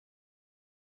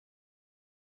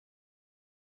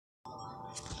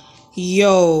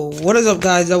Yo, what is up,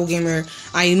 guys? Double Gamer.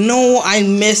 I know I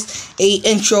missed a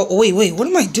intro. Oh, wait, what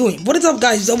am I doing? What is up,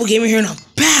 guys? Double Gamer here, and I'm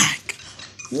back.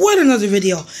 What another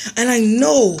video? And I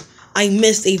know I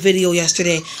missed a video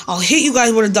yesterday. I'll hit you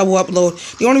guys with a double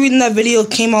upload. The only reason that video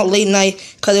came out late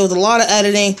night because it was a lot of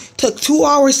editing. Took 2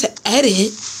 hours to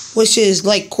edit, which is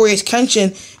like Korea's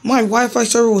Kenshin. My Wi-Fi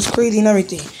server was crazy and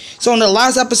everything. So in the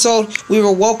last episode, we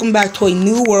were welcomed back to a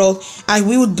new world, and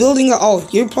we were building a. Oh,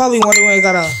 you're probably wondering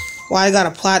why I got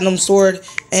a platinum sword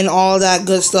and all that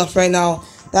good stuff right now.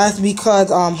 That's because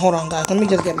hold on, guys. Let me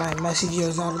just get my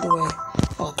messages out of the way.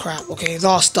 Oh crap. Okay, it's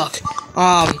all stuck.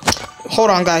 Hold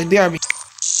on, guys. BRB.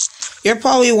 You're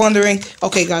probably wondering,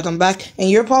 okay guys, I'm back, and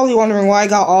you're probably wondering why I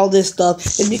got all this stuff.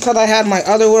 It's because I had my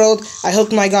other world, I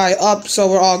hooked my guy up, so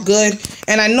we're all good.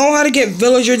 And I know how to get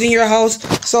villagers in your house,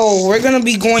 so we're gonna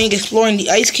be going exploring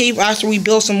the ice cave after we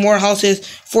build some more houses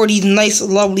for these nice,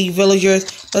 lovely villagers.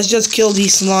 Let's just kill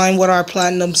these slime with our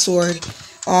platinum sword.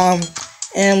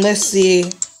 And let's see.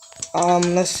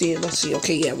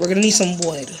 Okay, yeah, we're gonna need some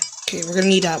wood. Okay, we're gonna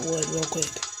need that wood real quick.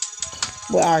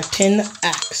 With our tin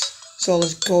axe. So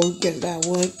let's go get that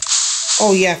wood.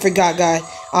 Oh yeah, I forgot, guys.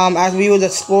 As we was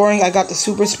exploring, I got the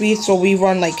super speed, so we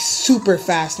run like super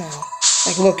fast now.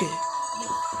 Like, look at it.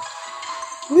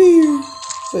 Woo!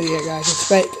 So yeah, guys,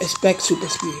 expect super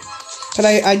speed. But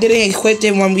I didn't equip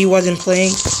it when we wasn't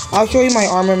playing. I'll show you my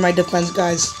armor and my defense,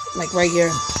 guys. Like right here,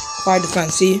 5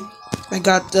 defense. See, I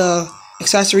got the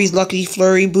accessories, lucky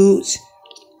flurry boots,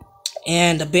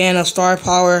 and the band of star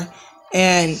power.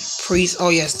 And priest, oh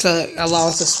yes, to allow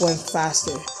us to swim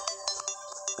faster.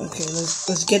 Okay,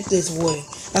 let's get this wood.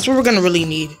 That's what we're gonna really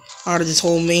need out of this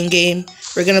whole main game.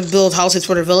 We're gonna build houses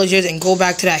for the villagers and go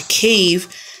back to that cave,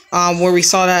 where we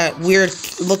saw that weird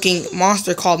looking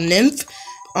monster called Nymph.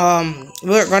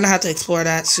 We're gonna have to explore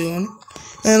that soon.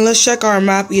 And let's check our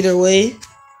map either way.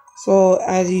 So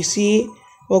as you see,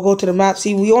 we'll go to the map.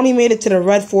 See, we only made it to the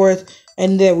red forest,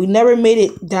 and we never made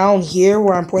it down here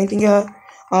where I'm pointing at.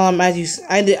 I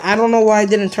don't know why I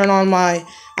didn't turn on my.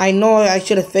 I know I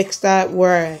should have fixed that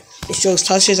where it shows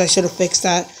touches. I should have fixed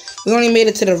that. We only made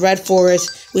it to the red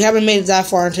forest. We haven't made it that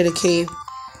far into the cave,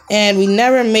 and we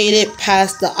never made it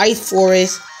past the ice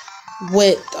forest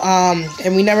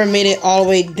and we never made it all the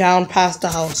way down past the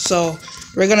house. So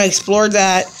we're gonna explore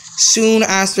that soon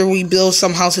after we build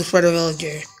some houses for the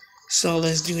villager. So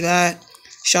let's do that.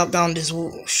 Chop down this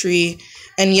tree,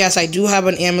 and yes, I do have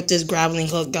an amethyst grappling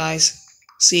hook, guys.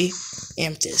 See?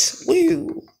 Amethyst.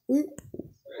 Woo!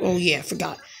 Oh yeah, I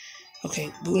forgot. Okay,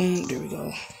 boom, there we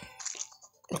go.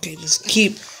 Okay, just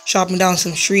keep chopping down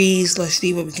some trees. Let's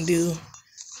see what we can do.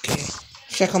 Okay,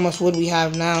 check how much wood we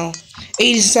have now.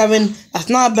 87. That's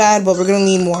not bad, but we're gonna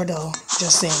need more though.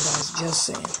 Just saying, guys. Just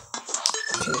saying.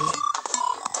 Okay.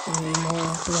 We need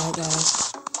more for that,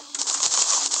 guys.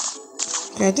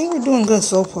 Okay, I think we're doing good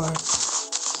so far.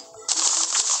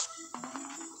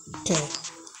 Okay.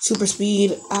 Super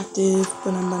speed active.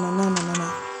 And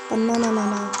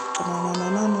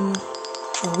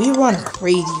we run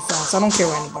crazy fast. I don't care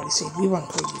what anybody says. We run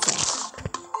crazy fast.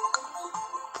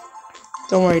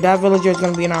 Don't worry, that villager is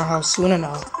gonna be in our house soon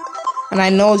enough. And I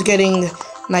know it's getting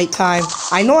nighttime.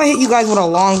 I know I hit you guys with a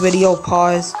long video.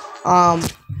 Pause. Hold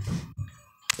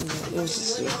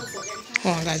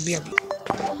on, guys. BRB.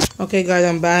 Okay, guys,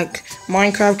 I'm back.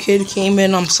 Minecraft Kid came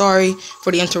in. I'm sorry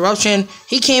for the interruption.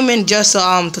 He came in just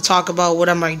to talk about what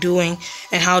am I doing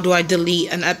and how do I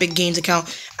delete an Epic Games account.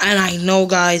 And I know,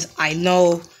 guys,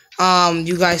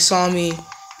 you guys saw me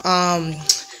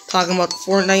talking about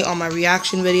Fortnite on my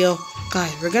reaction video.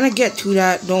 Guys, we're gonna get to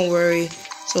that. Don't worry.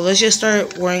 So let's just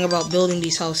start worrying about building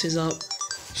these houses up.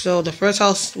 So the first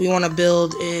house we want to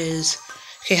build is,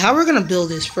 okay, how we're gonna build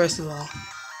this first of all.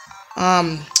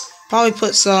 Probably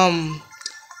put some,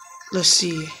 let's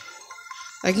see,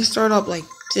 I can start up like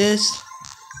this.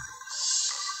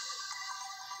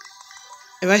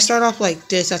 If I start off like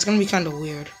this, that's gonna be kind of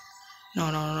weird. No,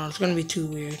 it's gonna be too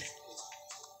weird.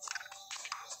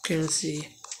 Okay, let's see.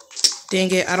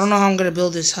 Dang it, I don't know how I'm gonna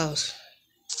build this house.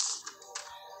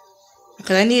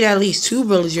 Because I need at least 2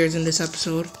 villagers in this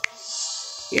episode.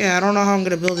 Yeah, I don't know how I'm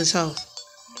gonna build this house.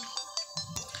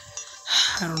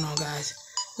 I don't know, guys.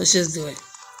 Let's just do it.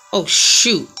 Oh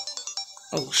shoot.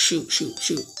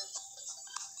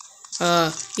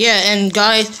 Yeah, and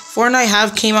guys, Fortnite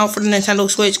have came out for the Nintendo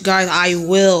Switch. Guys, I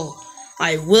will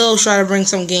try to bring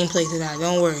some gameplay to that.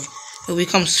 Don't worry. It'll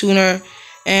become sooner.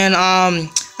 And I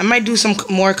might do some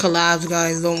more collabs,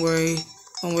 guys. Don't worry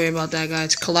about that,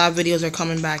 guys. Collab videos are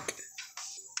coming back.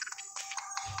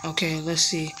 Okay, let's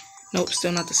see. Nope,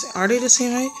 still not the same. Are they the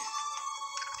same height?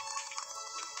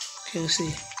 Okay, let's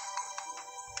see.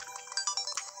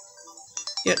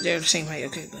 Yep, they're the same height.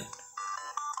 Okay, good.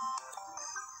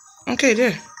 Okay,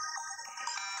 there.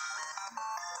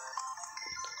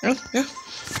 Oh, yeah.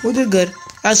 We did good.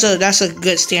 That's a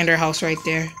good standard house right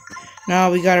there.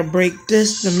 Now we gotta break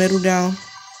the middle down.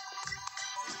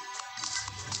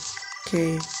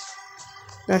 Okay.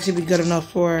 That should be good enough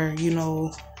for, you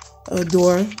know, a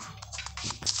door.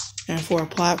 And for a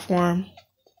platform.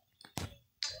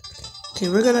 Okay,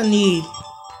 we're gonna need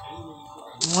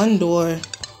one door.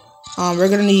 We're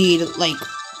gonna need like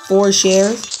 4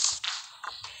 chairs.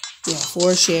 Yeah,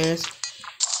 4 chairs.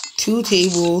 2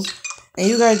 tables. And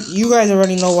you guys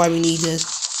already know why we need this.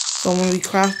 So when we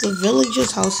craft the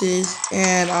villagers' houses,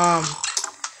 and I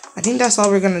think that's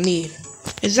all we're gonna need.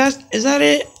 Is that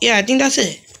it? Yeah, I think that's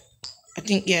it. I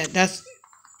think that's.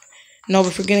 No,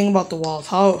 we're forgetting about the walls.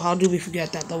 How do we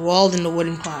forget that? The walls and the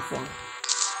wooden platform.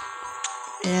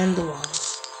 And the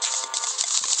walls.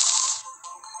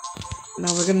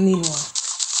 Now we're gonna need more.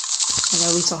 Like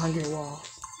at least 100 walls.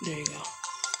 There you go.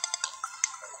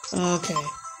 Okay.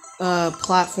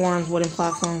 Platforms, wooden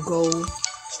platform, gold.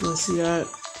 So let's see that.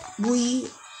 Oh,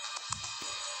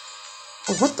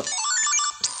 what the?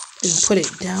 Didn't put it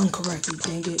down correctly,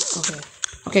 dang it. Okay.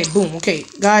 Okay, boom. Okay,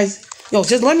 guys. Yo,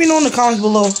 just let me know in the comments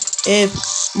below if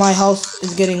my house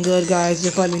is getting good, guys.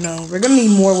 Just let me know. We're gonna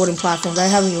need more wooden platforms. I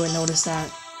haven't even noticed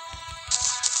that.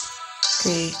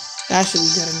 Okay, that should be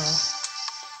good enough.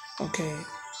 Okay.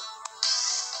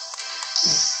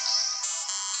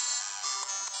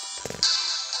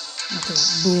 Okay,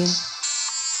 boom.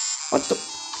 What the?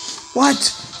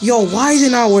 What? Yo, why is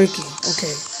it not working?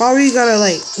 Okay, probably gotta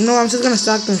like, you know, I'm just gonna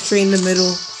stack them straight in the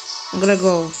middle. I'm gonna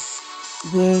go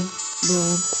boom,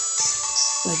 boom,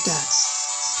 like that.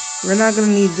 We're not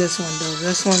gonna need this one though.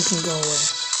 This one can go away.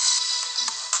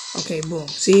 Okay, boom.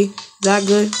 See? Is that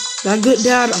good? Is that good,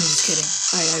 Dad? I'm just kidding.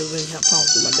 I really have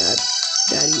problems with my dad.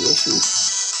 Daddy issues.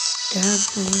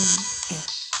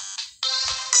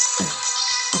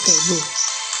 Okay, boom.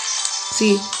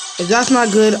 See, if that's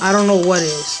not good, I don't know what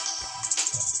is.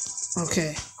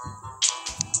 Okay.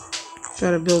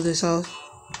 Try to build this house.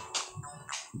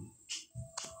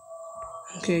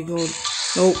 Okay, go.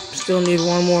 Nope, still need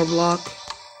one more block.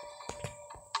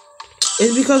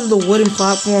 It's because of the wooden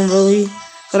platform, really.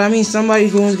 But I mean,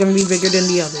 somebody's room is gonna be bigger than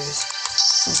the others.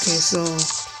 Okay, so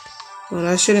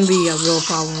that shouldn't be a real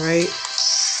problem, right?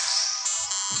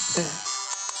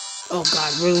 Oh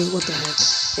God, really? What the heck?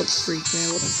 What the freak,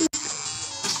 man? What the freak?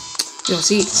 Yo,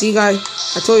 see, guys.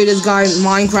 I told you this guy,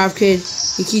 Minecraft kid.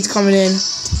 He keeps coming in,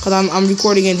 cause I'm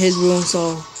recording in his room,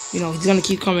 so you know he's gonna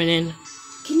keep coming in.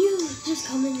 Can you just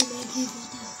come in your man cave?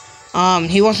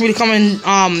 He wants me to come in.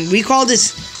 We call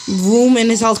this room in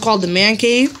his house called the man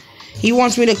cave. He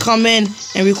wants me to come in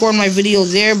and record my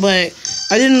videos there, but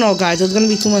I didn't know, guys. There's gonna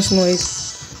be too much noise.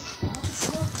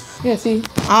 Yeah, see,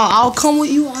 I'll come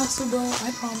with you, also, bro.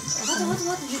 I promise.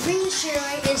 What? You bring the chair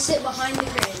right and sit behind the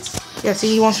curtains. Yeah,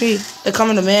 see, he wants me to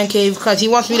come in the man cave because he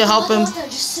wants me to help him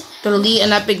delete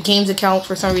an Epic Games account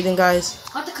for some reason, guys.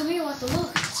 Have to come here. What to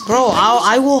look? Bro,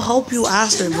 I will help you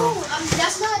after, bro. No,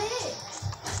 that's not it.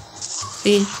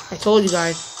 See, I told you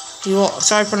guys.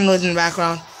 Sorry for the noise in the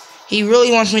background. He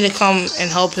really wants me to come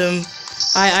and help him.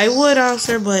 I would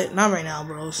answer, but not right now,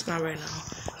 bros. Not right now.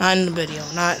 Not in the video.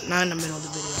 Not in the middle of the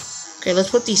video. Okay, let's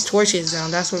put these torches down.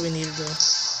 That's what we need to do.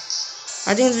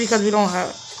 I think it's because we don't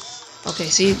have... Okay,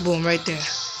 see? Boom, right there.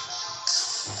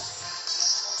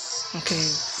 Okay,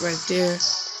 right there.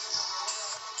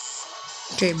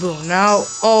 Okay, boom. Now,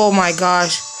 oh my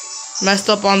gosh. Messed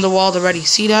up on the wall already.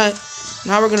 See that?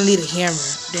 Now we're gonna need a hammer.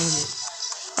 Dang it.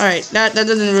 Alright, that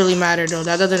doesn't really matter though.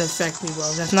 That doesn't affect me,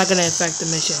 bro. That's not gonna affect the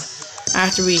mission.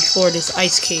 After we explore this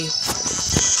ice cave.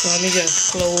 So let me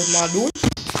just close my door.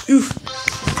 Oof.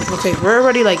 Okay, we're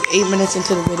already like 8 minutes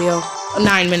into the video.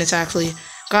 9 minutes actually.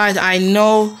 Guys, I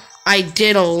know I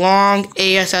did a long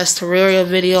ASS Terraria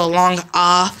video, a long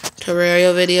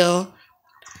Terraria video.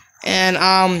 And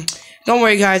don't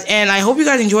worry guys, and I hope you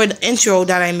guys enjoyed the intro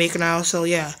that I make now. So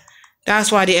yeah.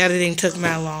 That's why the editing took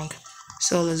mad long.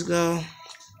 So let's go.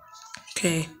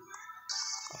 Okay.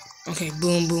 Okay,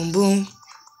 boom, boom, boom.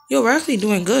 Yo, we're actually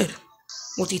doing good.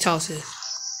 What these houses.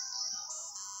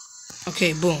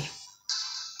 Okay, boom.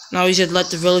 Now we should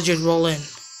let the villagers roll in.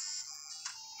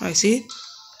 Alright, see?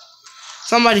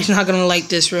 Somebody's not gonna like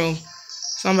this room.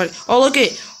 Somebody. Oh, look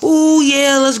it. Ooh,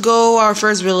 yeah, let's go. Our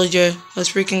first villager.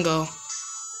 Let's freaking go.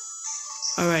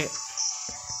 Alright.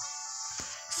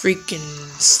 Freaking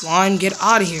slime, get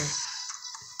out of here.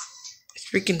 It's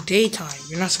freaking daytime.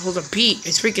 You're not supposed to be.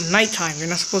 It's freaking nighttime. You're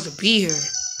not supposed to be here.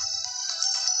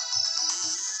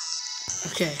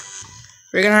 Okay.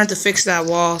 We're gonna have to fix that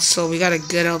wall, so we gotta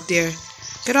get out there.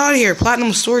 Get out of here.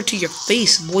 Platinum sword to your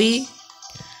face, boy.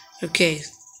 Okay.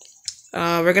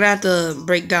 We're gonna have to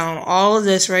break down all of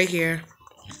this right here.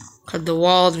 Cause the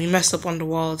walls, we messed up on the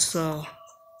walls, so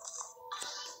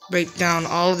break down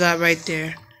all of that right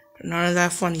there. None of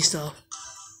that funny stuff.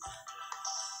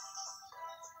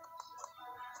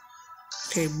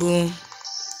 Okay, boom.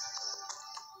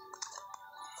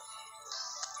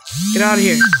 Get out of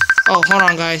here. Oh, hold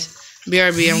on, guys.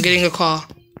 BRB, I'm getting a call.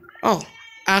 Oh,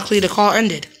 actually the call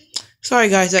ended. Sorry,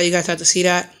 guys, that you guys had to see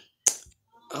that.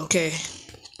 Okay.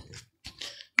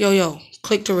 Yo,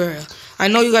 click Terraria. I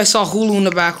know you guys saw Hulu in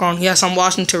the background. Yes, I'm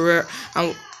watching Terraria.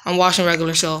 I'm watching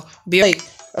regular show. Be like,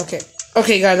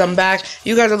 okay, guys, I'm back.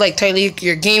 You guys are like, Tyleek,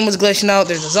 your game was glitching out.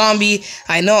 There's a zombie.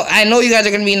 I know you guys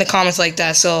are gonna be in the comments like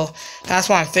that. So that's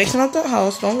why I'm fixing up the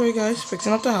house. Don't worry, guys.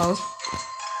 Fixing up the house.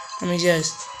 Let me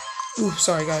just. Ooh,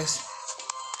 sorry, guys.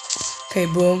 Okay,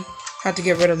 boom. Have to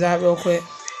get rid of that real quick.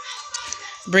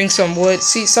 Bring some wood.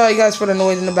 See, sorry, guys, for the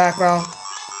noise in the background.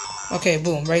 Okay,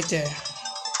 boom, right there.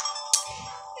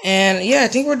 And yeah, I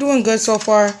think we're doing good so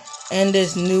far in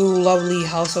this new lovely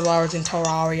house of ours in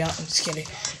Terraria. I'm just kidding.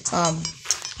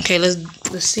 Okay,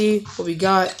 let's see what we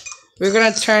got. We're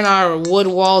gonna turn our wood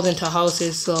walls into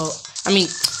houses. So I mean,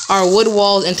 our wood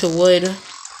walls into wood,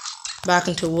 back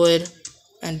into wood,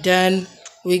 and then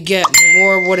we get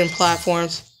more wooden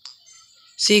platforms.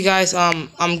 See, guys,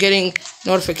 I'm getting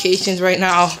notifications right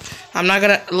now. I'm not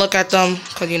gonna look at them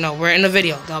because you know we're in the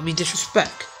video. That'll be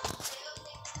disrespect.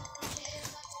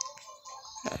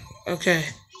 Okay.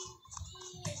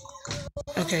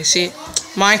 Okay, see?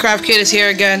 Minecraft Kid is here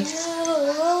again.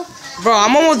 Bro,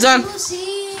 I'm almost done.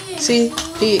 See?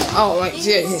 See?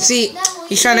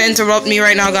 He's trying to interrupt me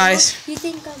right now, guys. You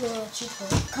think I'm a cheat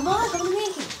code? Come on, go to the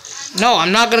man cave. No,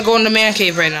 I'm not gonna go in the man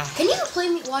cave right now. Can you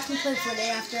watch me play Fortnite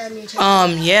after I'm your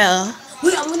channel? Yeah.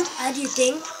 Wait, I'm gonna add your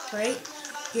thing, right?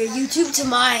 Your YouTube to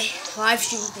my live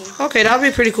stream thing. Okay, that'll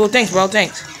be pretty cool. Thanks, bro.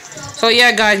 Thanks. So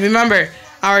yeah, guys, remember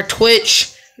our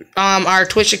Twitch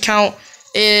account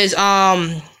is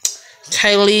Tyleek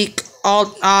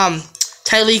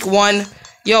Tyleek1.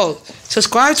 Yo,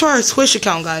 subscribe to our Twitch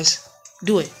account, guys.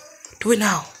 Do it. Do it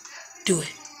now. Do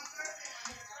it.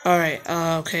 Alright,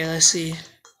 okay, let's see.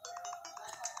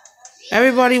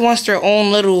 Everybody wants their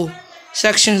own little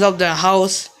sections of the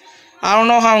house. I don't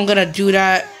know how I'm gonna do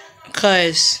that,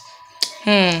 cause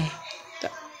the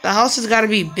house has gotta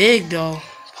be big though.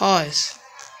 Pause.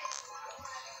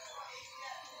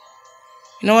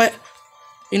 You know what?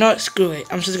 Screw it.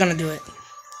 I'm just gonna do it.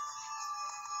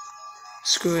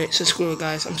 Screw it. So screw it,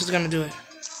 guys. I'm just gonna do it.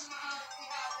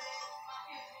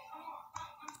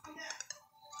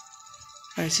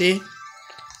 Alright, see?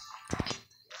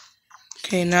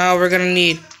 Okay, now we're gonna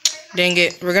need... Dang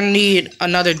it. We're gonna need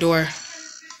another door.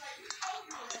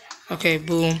 Okay,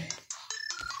 boom.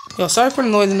 Yo, sorry for the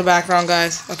noise in the background,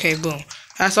 guys. Okay, boom.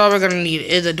 That's all we're gonna need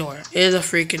is a door. Is a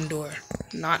freaking door.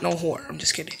 Not no whore. I'm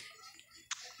just kidding.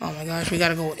 Oh my gosh, we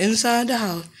gotta go inside the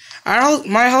house.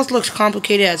 My house looks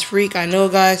complicated as freak. I know,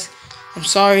 guys. I'm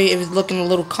sorry if it's looking a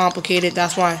little complicated.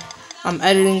 That's why I'm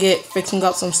editing it, fixing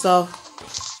up some stuff.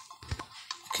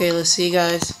 Okay, let's see,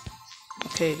 guys.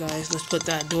 Okay, guys, let's put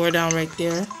that door down right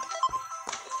there.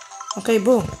 Okay,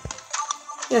 boom.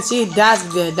 Yeah, see, that's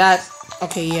good.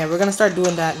 Okay, yeah, we're gonna start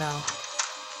doing that now.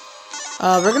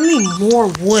 We're gonna need more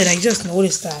wood. I just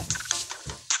noticed that.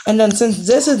 And then since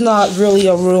this is not really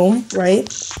a room, right?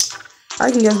 I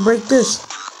can just break this.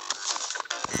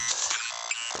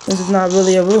 This is not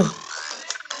really a room.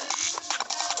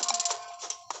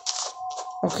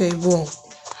 Okay, boom.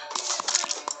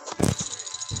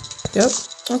 Yep.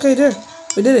 Okay, there.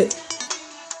 We did it.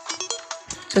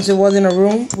 Since it wasn't a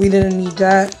room, we didn't need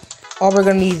that. All we're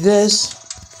gonna need this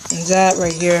and that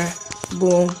right here.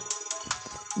 Boom.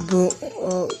 Boom.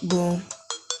 Boom.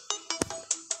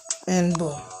 And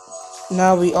boom.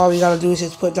 Now all we gotta do is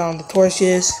just put down the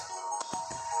torches.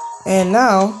 And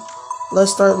now,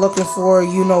 let's start looking for,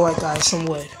 you know what, guys, some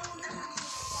wood.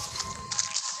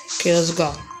 Okay, let's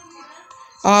go.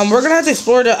 We're gonna have to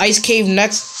explore the ice cave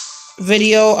next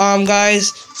video,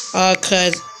 guys.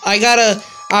 Cause I gotta,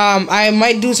 I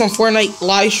might do some Fortnite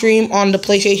live stream on the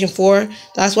PlayStation 4.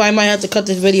 That's why I might have to cut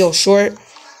this video short.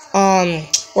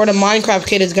 Or the Minecraft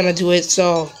Kid is gonna do it.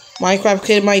 So Minecraft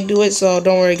Kid might do it. So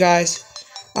don't worry, guys.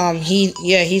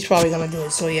 He's probably gonna do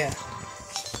it. So yeah.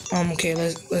 Okay,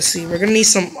 let's see. We're gonna need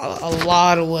a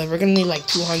lot of wood. We're gonna need like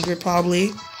 200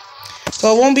 probably.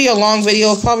 So it won't be a long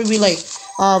video. It'll probably be like,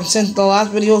 since the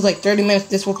last video was like 30 minutes,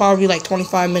 this will probably be like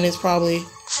 25 minutes probably.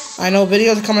 I know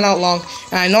videos are coming out long,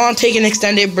 and I know I'm taking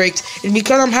extended breaks. It's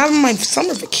because I'm having my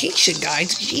summer vacation,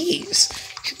 guys. Jeez.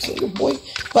 Your boy.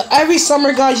 But every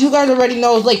summer, guys, you guys already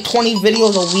know it's like 20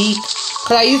 videos a week.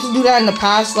 Because I used to do that in the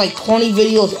past, like 20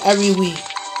 videos every week.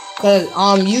 Because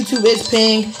YouTube is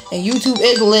paying, and YouTube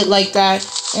is lit like that.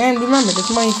 And remember, this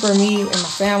money for me and my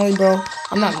family, bro.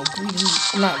 I'm not no greedy.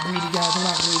 I'm not greedy, guys. I'm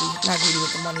not greedy. Not greedy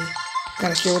with the money.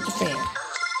 Gotta share with the fam.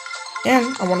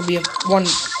 And I want to be a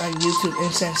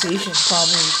YouTube sensation,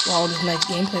 probably, for all this nice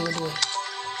gameplay we're doing.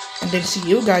 And then see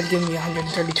you guys giving me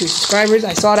 132 subscribers.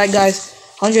 I saw that, guys.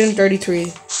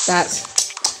 133. That's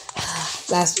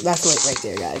lit right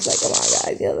there, guys. Like, come on,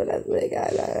 guys. Yeah, that's lit,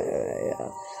 guys.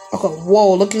 Okay,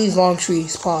 whoa, look at these long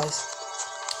trees. Pause.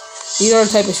 These are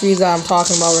the type of trees that I'm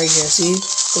talking about right here. See?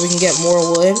 So we can get more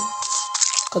wood.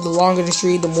 Because the longer the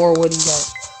tree, the more wood you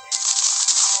get.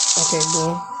 Okay,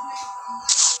 boom.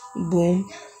 Boom.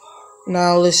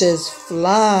 Now this is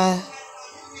fly.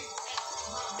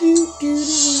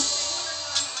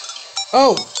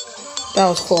 Oh! That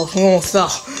was close. We almost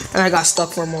fell. And I got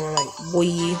stuck for a moment. Like,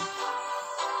 boy.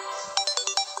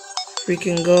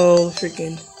 Freaking go.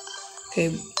 Freaking. Okay.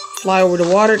 Fly over the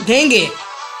water. Dang it!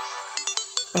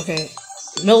 Okay.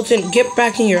 Milton, get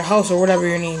back in your house or whatever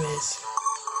your name is.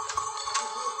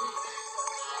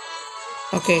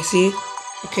 Okay, see?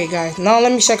 Okay, guys. Now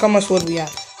let me check how much wood we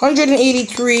have.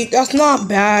 183. That's not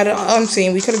bad. I'm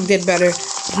saying we could have did better.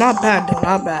 Not bad, though.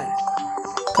 Not bad.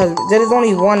 Because there is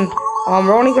only one.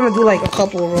 We're only gonna do like a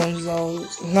couple of rooms, though.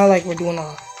 It's not like we're doing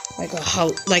a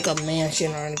house, like a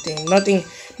mansion or anything.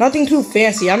 Nothing too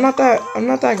fancy. I'm not that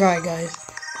guy, guys.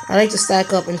 I like to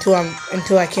stack up until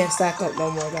I can't stack up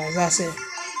no more, guys. That's it.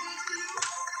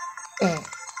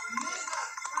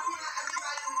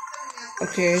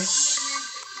 Okay.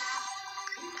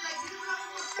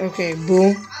 Okay,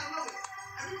 boom.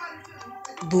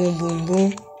 Boom, boom,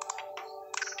 boom.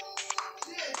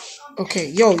 Okay,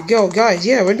 yo, guys,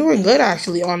 yeah, we're doing good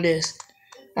actually on this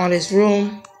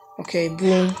room. Okay,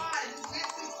 boom.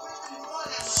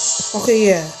 Okay,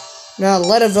 yeah. Now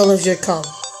let a villager come.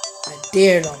 I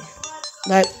dare them.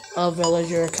 Let a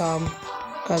villager come.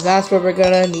 Because that's what we're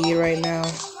gonna need right now.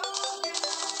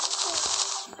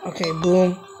 Okay,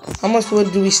 boom. How much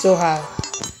wood do we still have?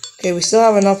 Okay, we still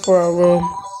have enough for a room.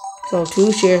 So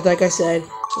 2 chairs, like I said,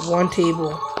 1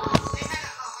 table.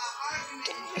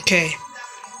 Okay.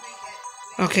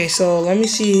 Okay, so let me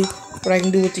see what I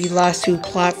can do with these last 2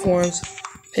 platforms.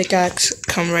 Pickaxe,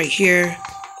 come right here.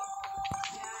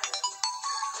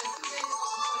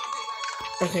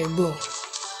 Okay, boom.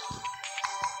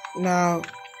 Now,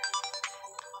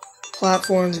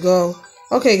 platforms go.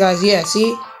 Okay, guys, yeah,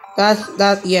 see?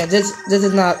 Yeah, this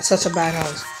is not such a bad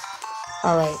house.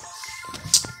 Alright.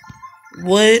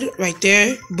 Wood, right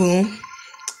there, boom.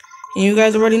 And you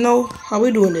guys already know how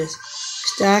we're doing this.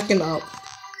 Stacking up.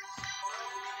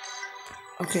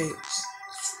 Okay,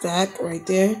 stack right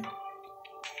there.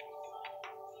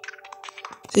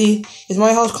 See, is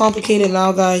my house complicated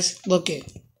now, guys? Look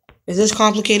it. Is this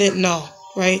complicated? No,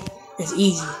 right? It's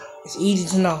easy. It's easy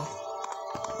to know.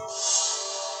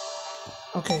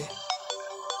 Okay.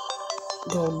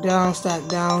 Go down, stack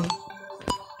down.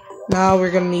 Now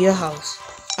we're gonna need a house.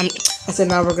 I said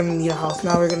now we're gonna need a house.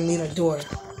 Now we're gonna need a door.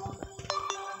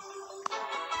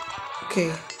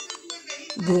 Okay.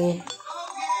 Boom.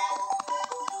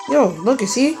 Yo, look,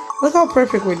 see? Look how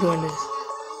perfect we're doing this.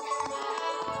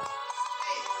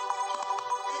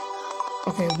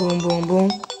 Okay, boom, boom,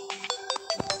 boom.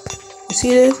 You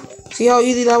see this? See how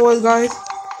easy that was, guys?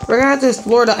 We're gonna have to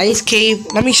explore the ice cave.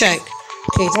 Let me check.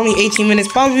 Okay, it's only 18 minutes.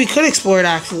 Probably we could explore it,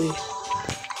 actually.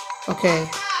 Okay.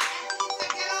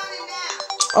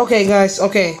 Okay, guys.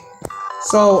 Okay.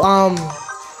 So,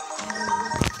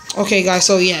 okay, guys.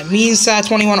 So, yeah. Me and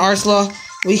Sad21 Arsla,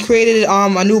 we created,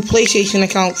 a new PlayStation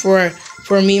account for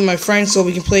me and my friends so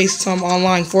we can play some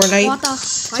online Fortnite. What the?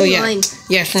 So, yeah.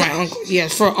 Yeah, it's for my uncle. Yeah,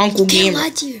 it's for Uncle Gamer.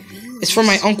 It's for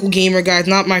my Uncle Gamer, guys,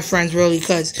 not my friends, really,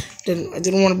 because I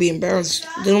didn't want to be embarrassed.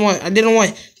 I didn't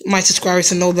want my subscribers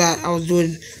to know that I was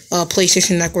doing a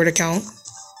PlayStation Network account.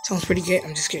 Sounds pretty good.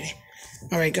 I'm just kidding.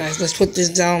 All right, guys, let's put this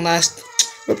down last.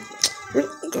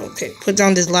 Okay, put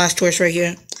down this last torch right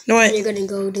here. You know what? You're gonna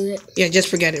go do it. Yeah, just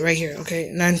forget it right here. Okay,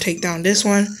 and then take down this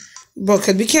one. But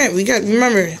because we got.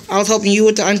 Remember, I was helping you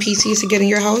with the NPCs to get in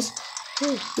your house.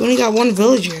 You only got 1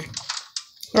 villager.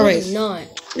 All right. Not.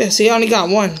 Yeah, see, I only got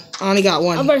 1. I'm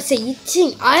about to say, you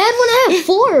think I had 1. I have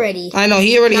 4 already. I know,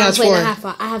 he already has 4.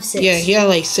 I have 6. Yeah, he had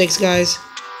like 6 guys.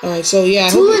 Alright, so yeah.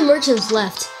 2 of my merchants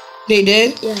left. They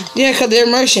did? Yeah. Yeah, because they're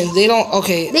merchants. They don't,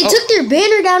 okay. They took their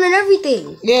banner down and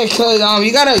everything. Yeah, because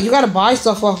you gotta buy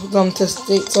stuff off of them to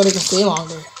stay, so they can stay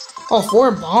longer. Oh,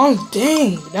 4 bombs?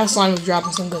 Dang. That slime was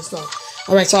dropping some good stuff.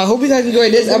 Alright, so I hope you guys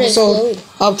enjoyed this episode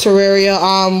of Terraria.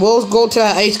 We'll go to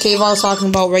that ice cave I was talking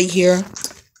about right here.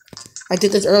 I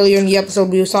did this earlier in the episode.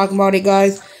 We was talking about it,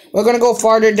 guys. We're gonna go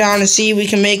farther down and see if we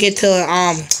can make it to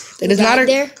it is not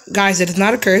a guys, it is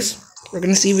not a curse. We're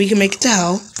gonna see if we can make it to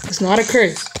hell. It's not a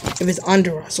curse if it's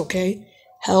under us, okay?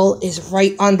 Hell is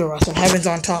right under us and heaven's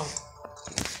on top.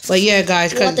 But yeah,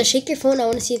 guys. You want to shake your phone? I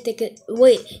want to see if they could.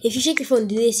 Wait, if you shake your phone,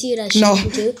 do they see it as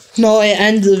shaking too? No, it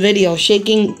ends the video.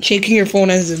 Shaking your phone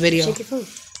ends the video. Shake your phone.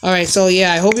 Alright, so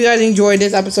yeah, I hope you guys enjoyed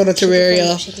this episode of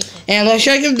Terraria. And let's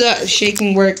check if the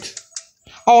shaking worked.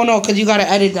 Oh no, because you gotta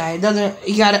edit that. It doesn't.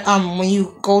 You gotta when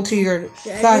you go to your.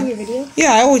 You're editing your video?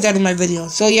 Yeah, I always edit my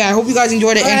videos. So yeah, I hope you guys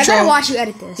enjoyed the intro. I gotta watch you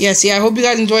edit this. Yes, yeah, I hope you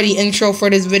guys enjoyed the intro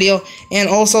for this video, and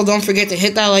also don't forget to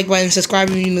hit that like button, subscribe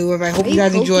if you're new. I hope you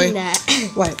guys enjoy.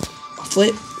 What? A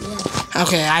flip? Yeah.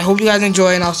 Okay, I hope you guys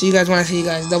enjoy, and I'll see you guys when I see you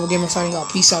guys. Double Gamer signing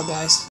out. Peace out, guys.